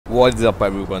What's up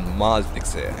everyone,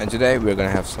 MazBlix here, and today we're gonna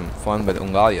have some fun with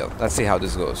Ungalia. Let's see how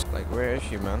this goes. Like, where is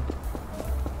she, man?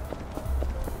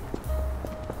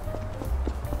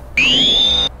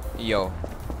 Yo,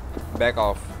 back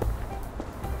off.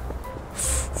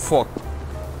 Fuck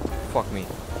me.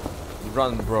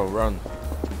 Run, bro, run.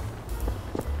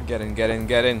 Get in. Get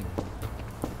in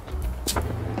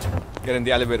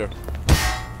the elevator.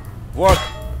 Work!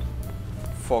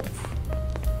 Fuck.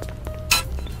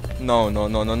 No.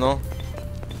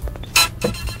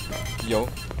 Yo.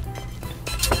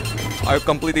 I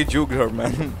completely juked her,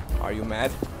 man. Are you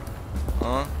mad?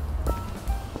 Huh?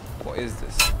 What is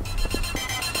this?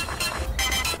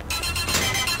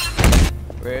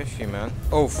 Where is she, man?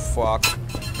 Oh, fuck.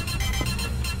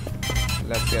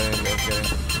 Let's get in.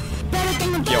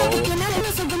 Yo.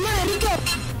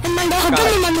 God.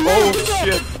 Oh,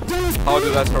 shit. How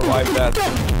did I survive that?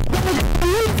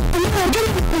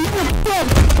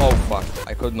 Oh fuck,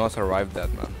 I could not survive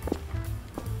that, man.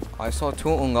 I saw 2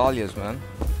 Ungalias, man.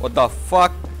 What the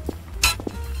fuck?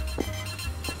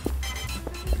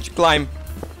 Climb.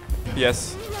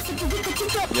 Yes.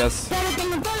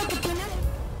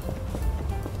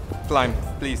 Climb,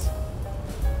 please.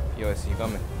 Yo, I see you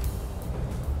coming.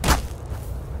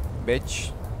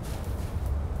 Bitch.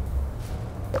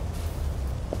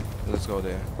 Let's go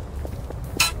there.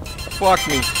 Fuck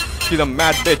me. She's a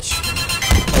mad bitch.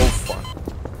 Oh fuck.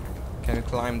 Can you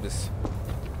climb this?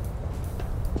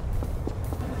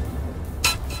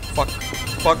 Fuck.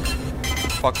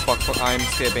 I'm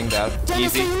escaping that.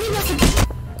 Easy.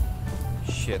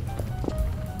 Shit.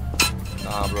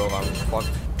 Nah, bro, I'm fucked.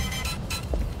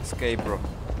 Escape, bro.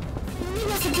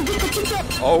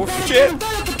 Oh shit.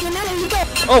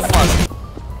 Oh fuck.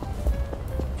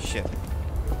 Shit.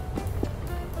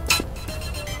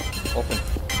 Open.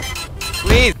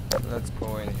 Please. Let's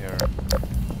go in here.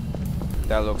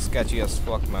 That looks sketchy as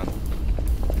fuck, man.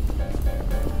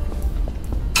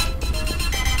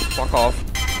 Fuck off.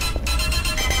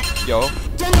 Yo,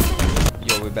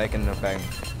 we're back in the bank.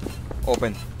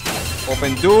 Open,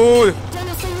 dude.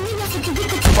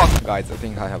 Fuck, guys, I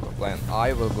think I have a plan.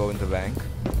 I will go in the bank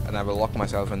and I will lock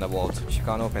myself in the vault. She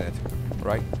can't open it,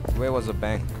 right? Where was the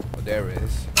bank? Oh, there it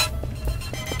is.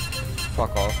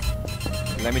 Fuck off.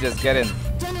 Let me just get in.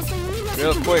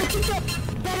 Real quick.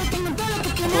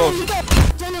 Close.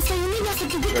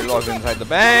 We're locked inside the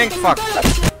bank. Fuck.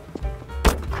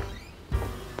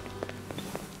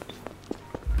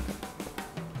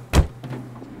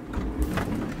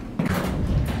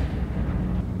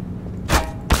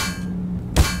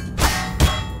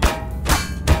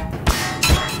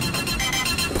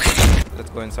 Let's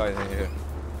go inside in here.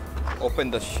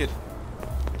 Open the shit.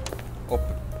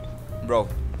 Open. Bro.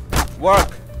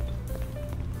 Work.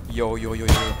 Yo. Is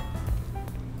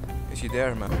she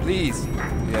there, man? Please.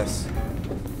 Yes.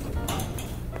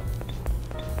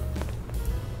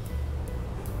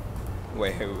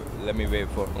 Wait, let me wait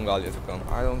for Ungalia to come.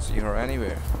 I don't see her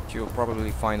anywhere. She'll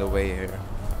probably find a way here.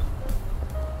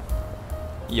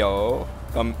 Yo,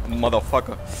 come,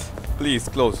 motherfucker. Please,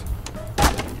 close.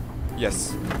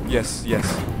 Yes.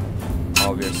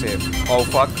 Oh, we're safe. Oh,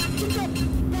 fuck.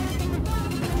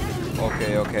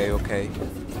 Okay.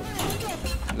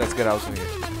 Let's get out of here.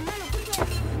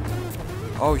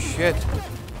 Oh shit!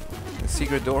 The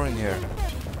secret door in here.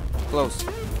 Close.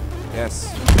 Yes.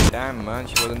 Damn, man,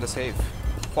 she was in the safe.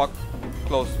 Fuck.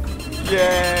 Close.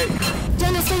 Yay!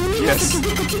 Yes.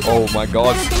 Oh my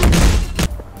god.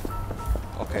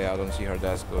 Okay, I don't see her.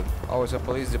 That's good. Oh, it's a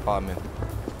police department.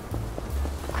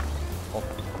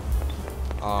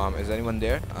 Oh. Is anyone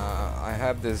there? I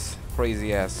have this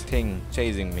crazy ass thing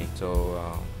chasing me, so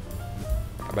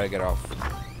I better get off.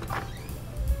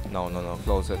 No,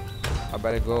 close it. I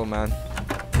better go, man.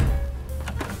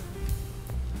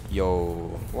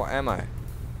 Yo, what am I?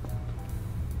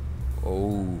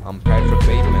 Oh, I'm Patrick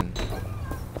Bateman.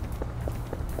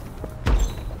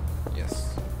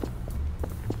 Yes.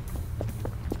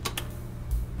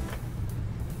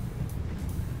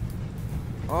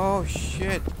 Oh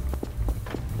shit.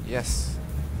 Yes.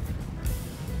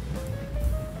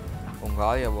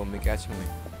 Ungalia won't be catching me.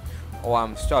 Oh,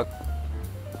 I'm stuck.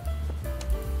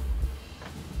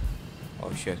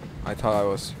 Oh shit, I thought I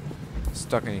was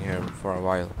stuck in here for a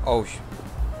while. Oh,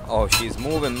 she's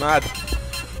moving, mad.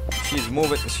 She's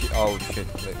moving. Oh shit,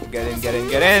 get in.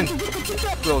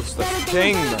 Close the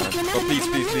thing, man. Oh, please.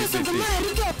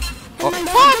 Oh,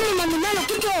 fuck!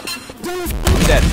 I'm dead.